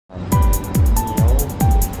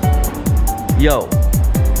Yo,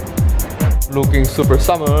 looking super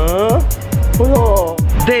summer. Oh,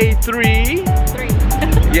 day 3.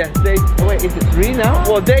 Yes, wait, is it 3 now?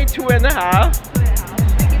 Well, day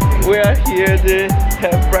 2.5. We are here to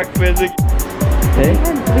have breakfast. Hey?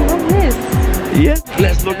 We have this. Yes,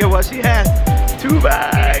 let's look at what she has. 2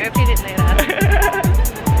 bags. Repeat it later.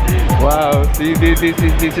 Wow, see, this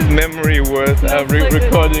is memory worth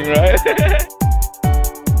recording, right?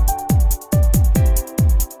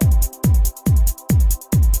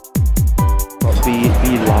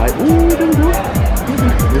 Be live. Ooh, there we go.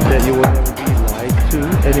 That you will never be live to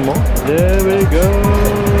anymore. There we go.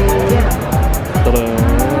 Ta-da.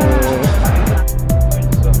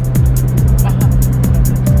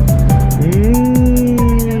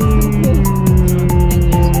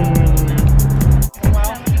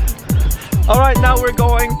 All right, now we're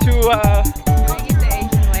going to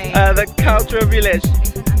the cultural village.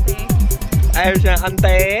 Asian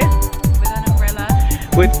Ante.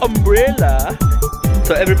 With umbrella.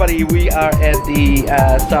 So everybody, we are at the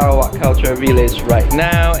Sarawak Cultural Village right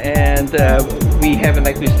now, and we haven't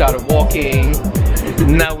actually started walking.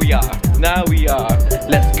 Now we are.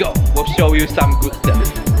 Let's go. We'll show you some good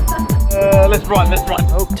stuff. Let's run.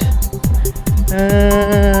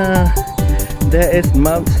 There is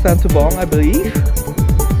Mount Santubong, I believe.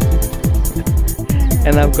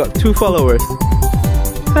 And I've got 2 followers.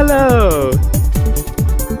 Hello.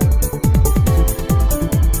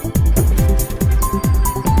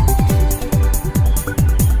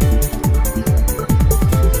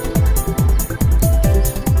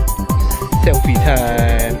 Selfie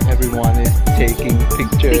time. Everyone is taking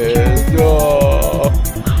pictures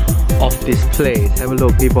of this place. Have a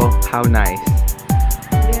look, people. How nice.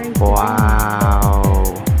 Wow.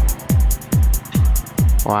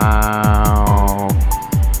 Wow.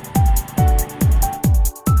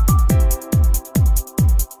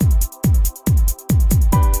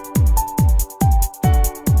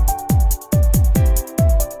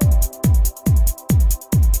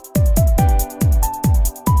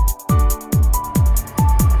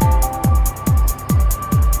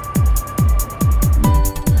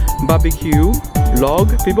 Barbecue log,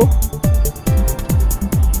 people.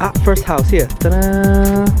 First house here.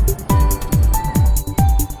 Ta-da!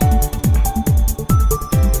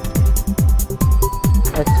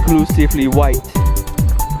 Exclusively white.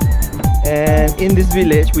 And in this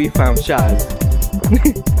village we found sharks.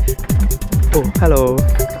 Oh, hello.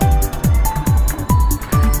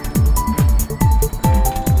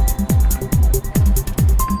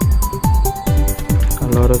 A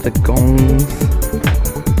lot of the gongs.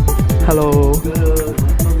 Hello.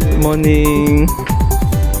 Good morning.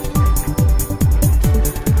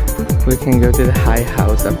 We can go to the high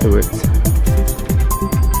house afterwards.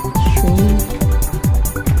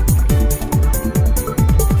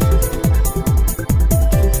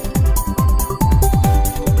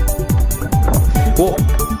 Whoa.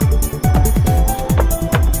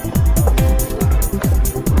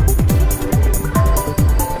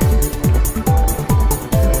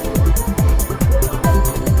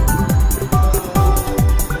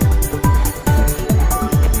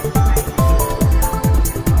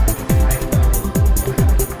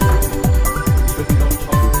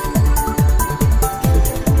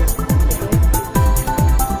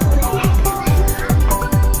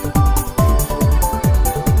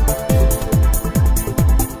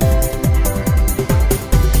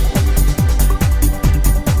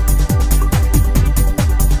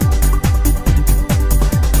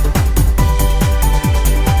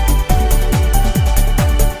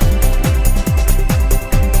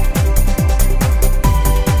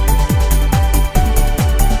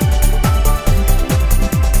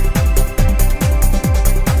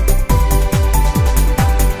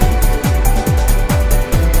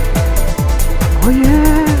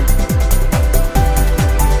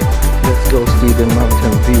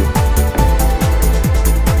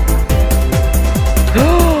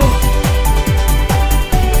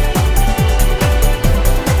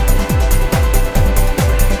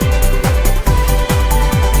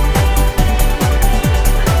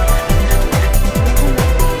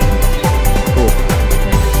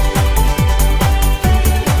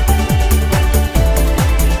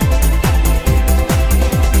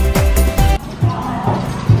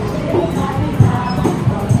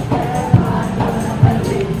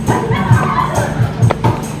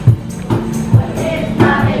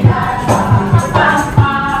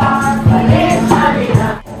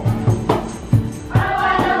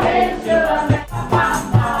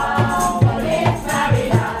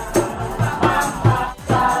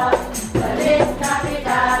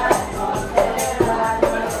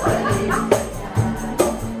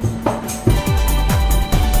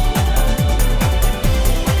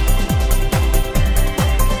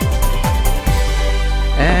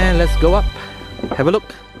 go up, have a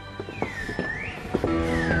look.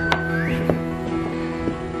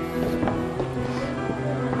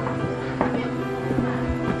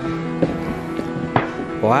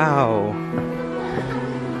 Wow.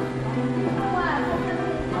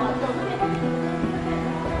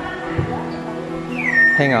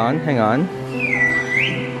 Hang on, hang on.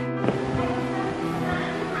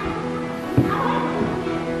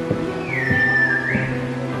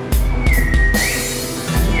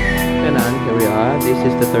 Here we are. This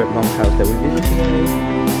is the third monkhouse that we visit today.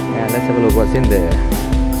 And let's have a look what's in there.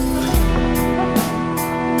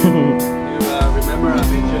 You remember I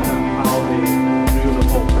mentioned how they drew the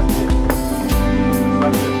whole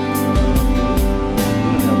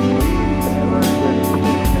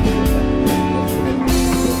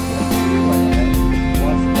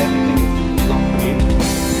once everything is locked in,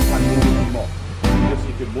 you can't move it anymore. Because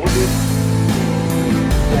if you move it,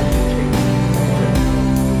 that will change.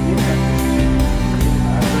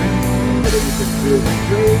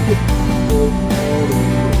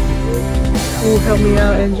 Oh, help me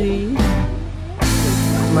out, Angie.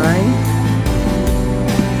 Mine?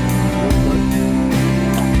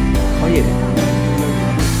 Oh yeah.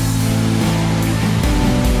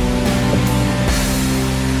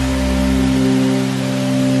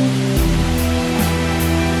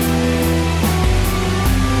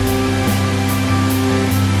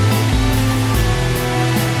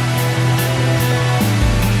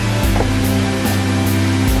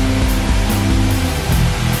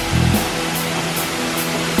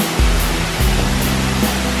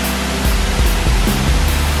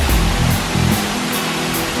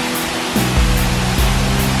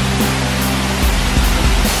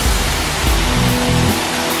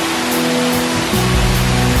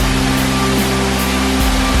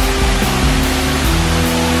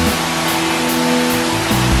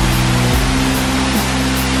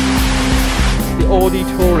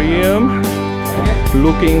 Auditorium,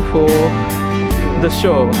 looking for the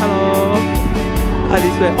show. Hello. Ah,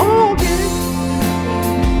 this way. Oh, okay.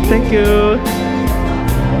 Thank you.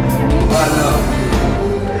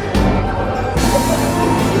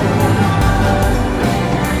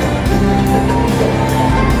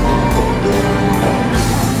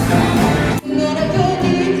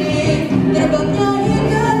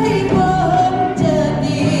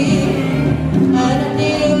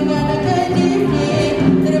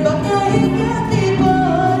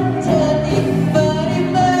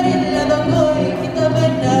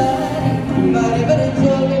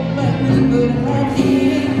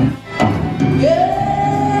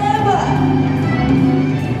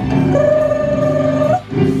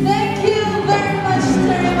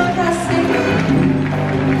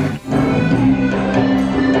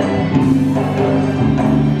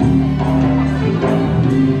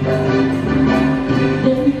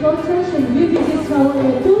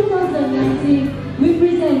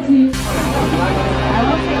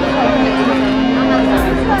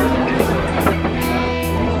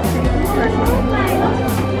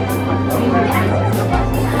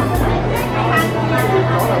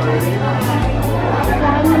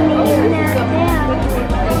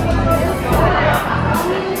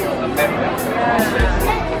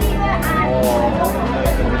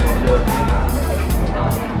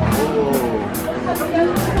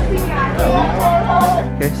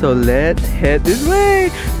 Okay, so let's head this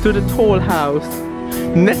way to the toll house.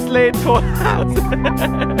 Nestle toll house.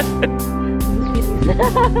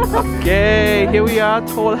 Okay, here we are,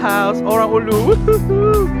 toll house, Orang Ulu.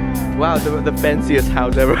 Wow, the fanciest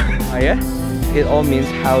house ever. Oh, yeah? It all means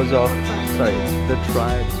house of, sorry, the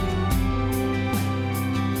tribes.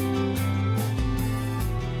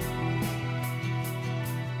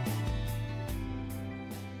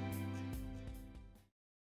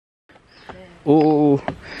 Oh,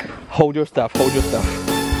 hold your stuff, hold your stuff.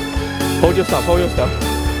 Hold your stuff, hold your stuff.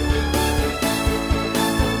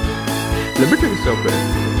 Let me take a selfie.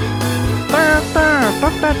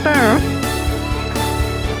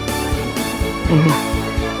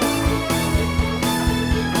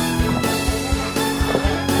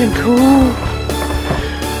 And cool.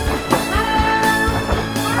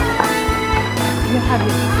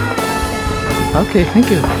 Okay,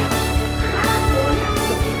 thank you.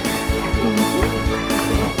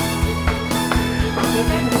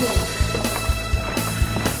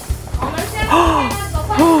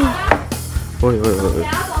 Ôi ôi ôi.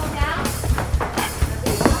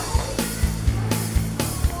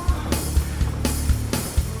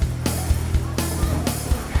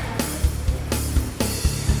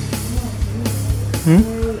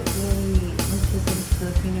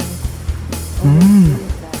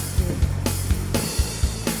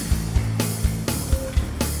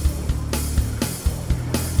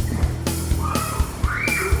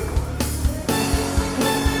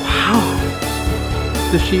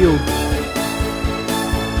 the shield.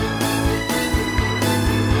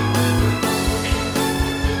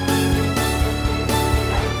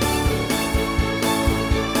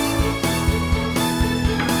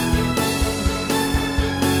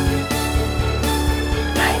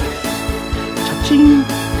 Cha-ching.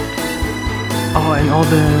 Oh, and all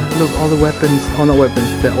the, look, all the weapons, oh not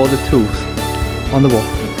weapons, all the tools on the wall.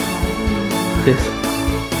 This.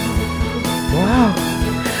 Wow.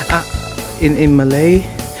 In Malay,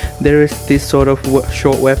 there is this sort of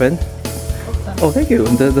short weapon. Oh, thank you.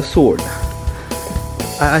 The sword.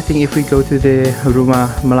 I think if we go to the Rumah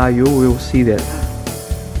Melayu, we will see that.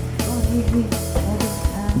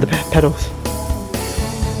 The pedals.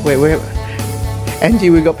 Wait, Angie,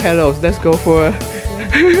 we got pedals. Let's go for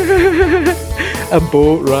a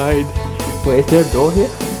boat ride. Wait, is there a door here?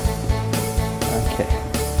 Okay.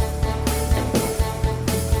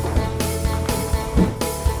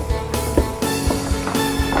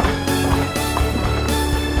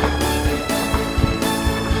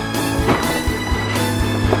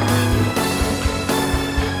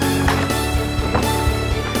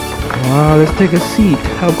 Wow, let's take a seat.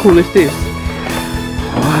 How cool is this?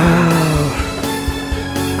 Wow.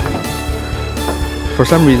 For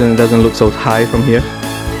some reason it doesn't look so high from here.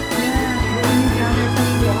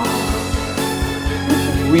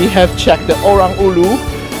 We have checked the Orang Ulu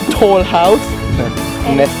tall house.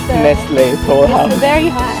 Nestle tall house. It's very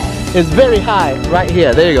high. It's very high. Right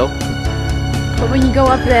here. There you go. But when you go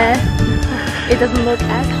up there, it doesn't look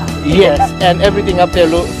as high. Yes, and everything up there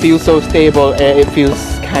feels so stable and it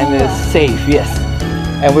feels kind of safe, yes.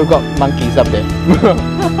 And we've got monkeys up there.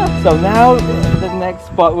 So now the next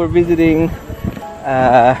spot we're visiting,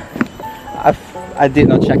 I did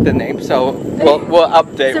not check the name, so we'll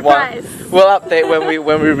update. Surprise. We'll update when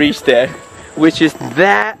we reach there, which is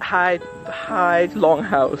that high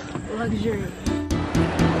longhouse. Luxury.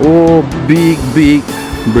 Oh, big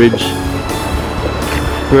bridge.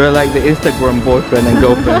 We're like the Instagram boyfriend and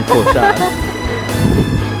girlfriend for Shan.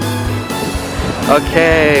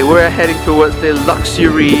 Okay, we're heading towards the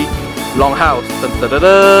luxury longhouse. Dun, dun, dun,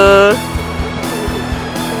 dun.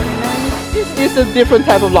 This is a different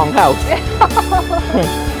type of longhouse.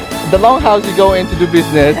 The longhouse you go in to do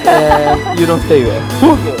business and you don't stay there.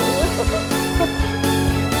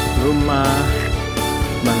 Rumah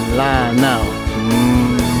Melanau.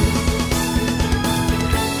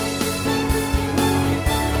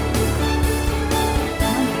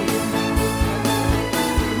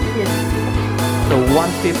 So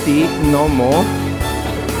 150, no more.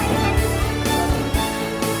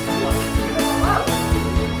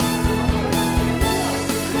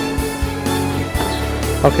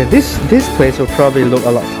 Okay, this place will probably look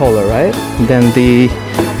a lot taller, right? Than the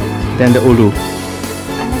Ulu.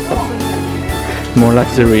 More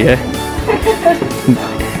luxury, eh?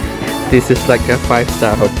 This is like a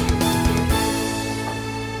 5-star hotel.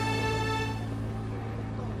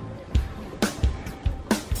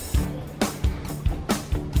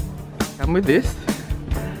 Come with this.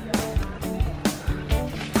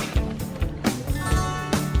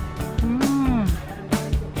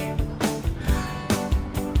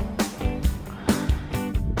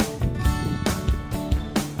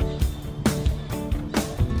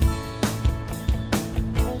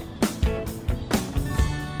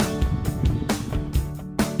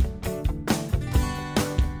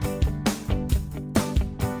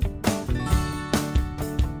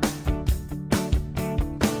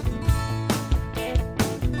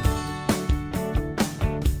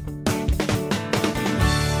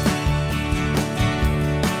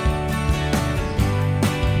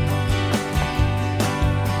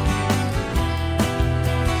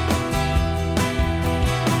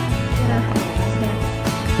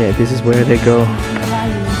 Yeah, this is where they go.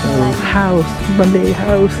 Oh, house, Malay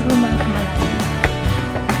house.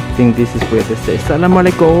 I think this is where they say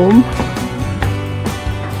Assalamualaikum.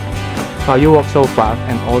 Oh, you walk so fast,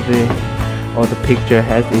 and all the picture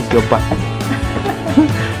has is your butt.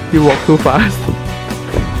 You walk too fast.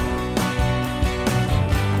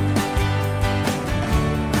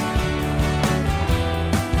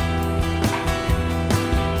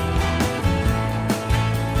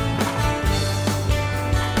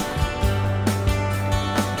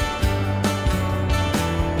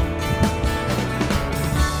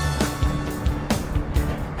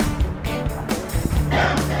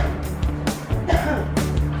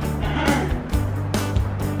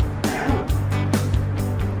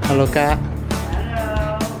 Halo Kak.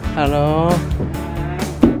 Halo.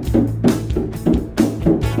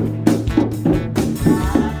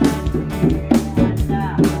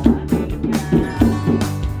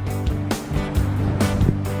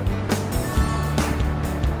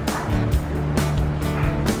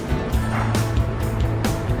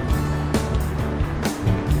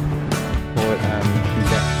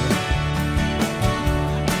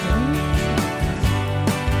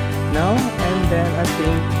 now, and then I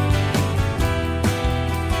think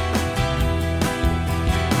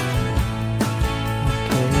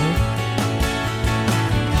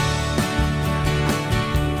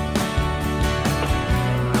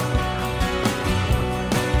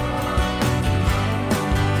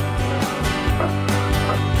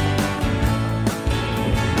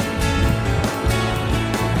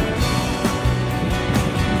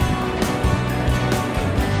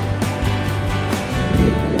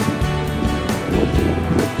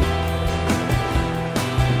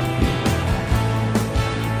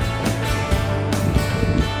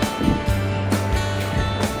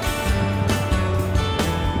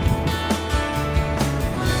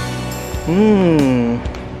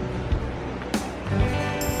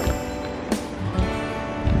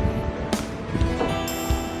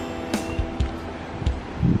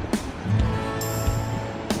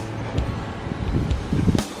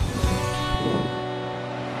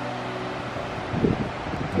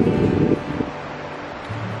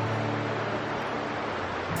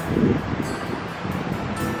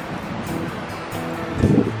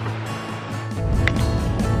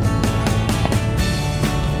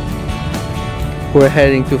we're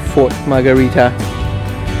heading to Fort Magerita,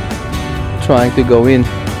 trying to go in.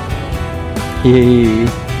 Yay!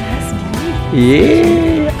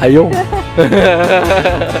 Yeah! Ayo!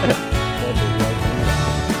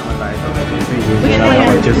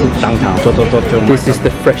 This is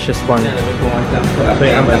the freshest one.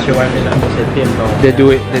 They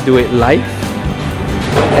do it live,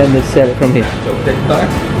 and they sell it from here.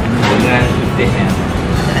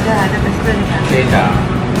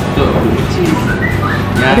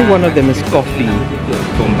 I think one of them is coffee.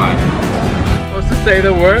 Supposed to say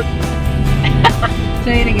the word?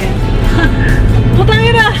 Say it again.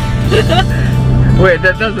 Wait,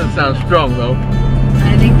 that doesn't sound strong though.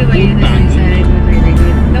 I think the way you said it was really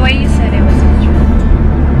good. The way you said it was so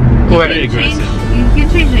strong. Very aggressive. You can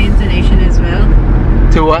change the intonation as well.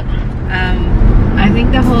 To what? I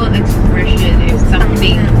think the whole expression, if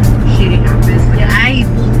something shitty happens, like, ay,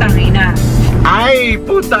 putang ina. Ay,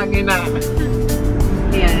 putang ina.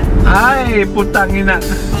 Yeah. Ay, putang ina.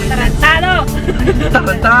 Tarantado!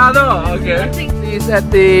 Tarantado, okay. He's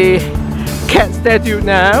at the cat statue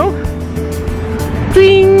now.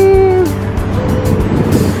 Ding!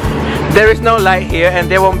 There is no light here, and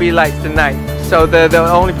there won't be lights tonight. So the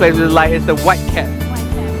only place with light is the white cat.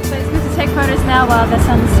 So it's good to take photos now while the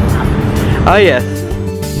sun's up. Oh yes.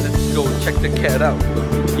 Let's go check the cat out.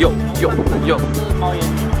 Yo, yo, yo.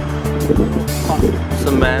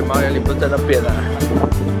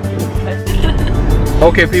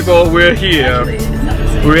 Okay people, we're here.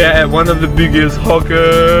 We're at one of the biggest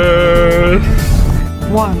hawkers.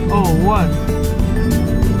 101.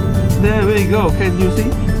 There we go. Can you see?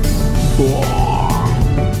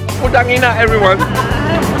 Putang ina everyone.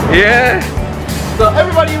 Yeah. So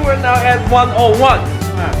everybody, we're now at 101.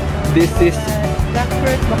 This is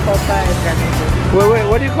Jackfruit, makopa, and dragon fruit. wait,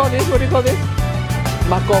 what do you call this? What do you call this?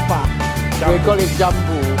 Makopa. We call it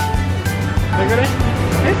jambu.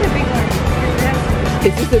 There's a big one.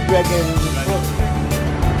 Is this a dragon?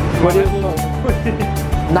 What do you call it?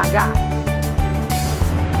 Naga.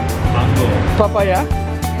 Mango. Papaya?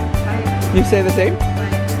 You say the same?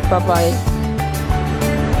 Papaya.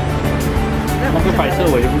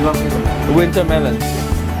 Winter melon.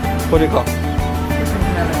 What do you call?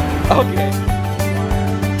 Okay.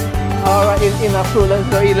 Alright, enough food. Let's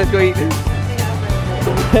go eat. Let's go eat.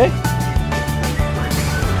 Hey?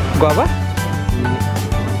 Guava?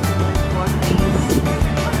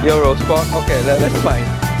 Euro spot. Okay, that's fine.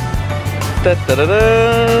 Da, da, da, da.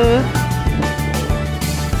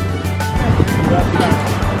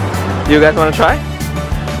 You guys want to try?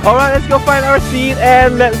 Alright, let's go find our seat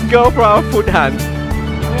and let's go for our food hunt.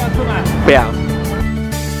 Yeah.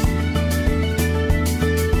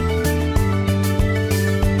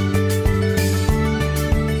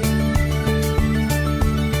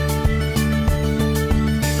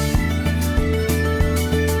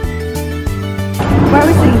 Where are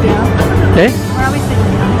we sitting down? Hey? Where are we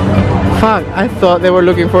sitting down? Fuck, I thought they were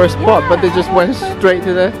looking for a spot, but they just went straight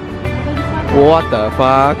to the... What the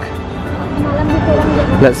fuck?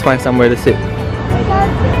 Let's find somewhere to sit.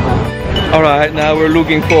 Alright, now we're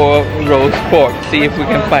looking for roast pork. See if we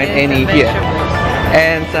can find any here.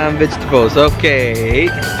 And some vegetables. Okay.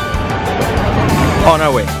 On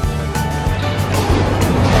our way.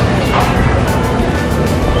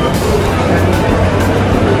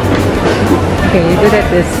 Okay, you good at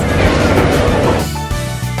this.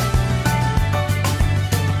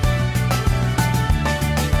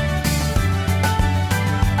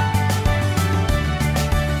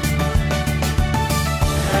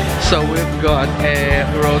 So we've got a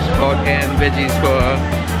roast pork and veggies for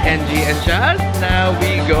Angie and Chaz. Now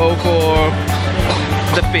we go for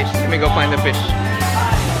the fish. Let me go find the fish.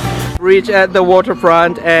 Reach at the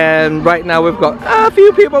waterfront, and right now we've got a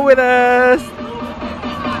few people with us.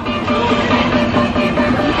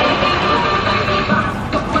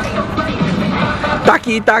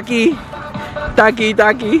 Taki taki, taki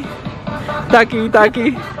taki, taki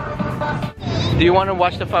taki. Do you want to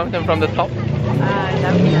watch the fountain from the top?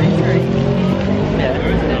 That would be nice, right? Yeah.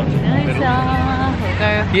 We'll go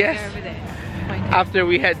Yes. over there. After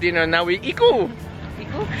we had dinner, now we iku.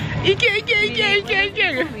 Iku? Ike.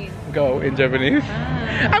 Go in Japanese.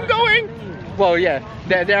 I'm going. Well, yeah.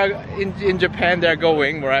 They are in Japan. They're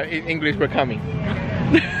going. Where in English we're coming.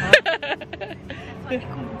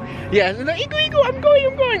 Yes. No, iku. I'm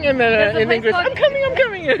going. And then in English, I'm coming.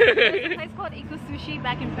 There's a place called Iku Sushi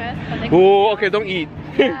back in Perth. Oh, okay. Don't eat.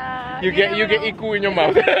 You get iku in your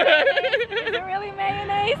mouth. Is it really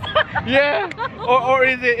mayonnaise? Yeah. Or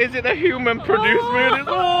is it a human produced mayonnaise?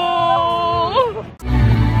 Oh.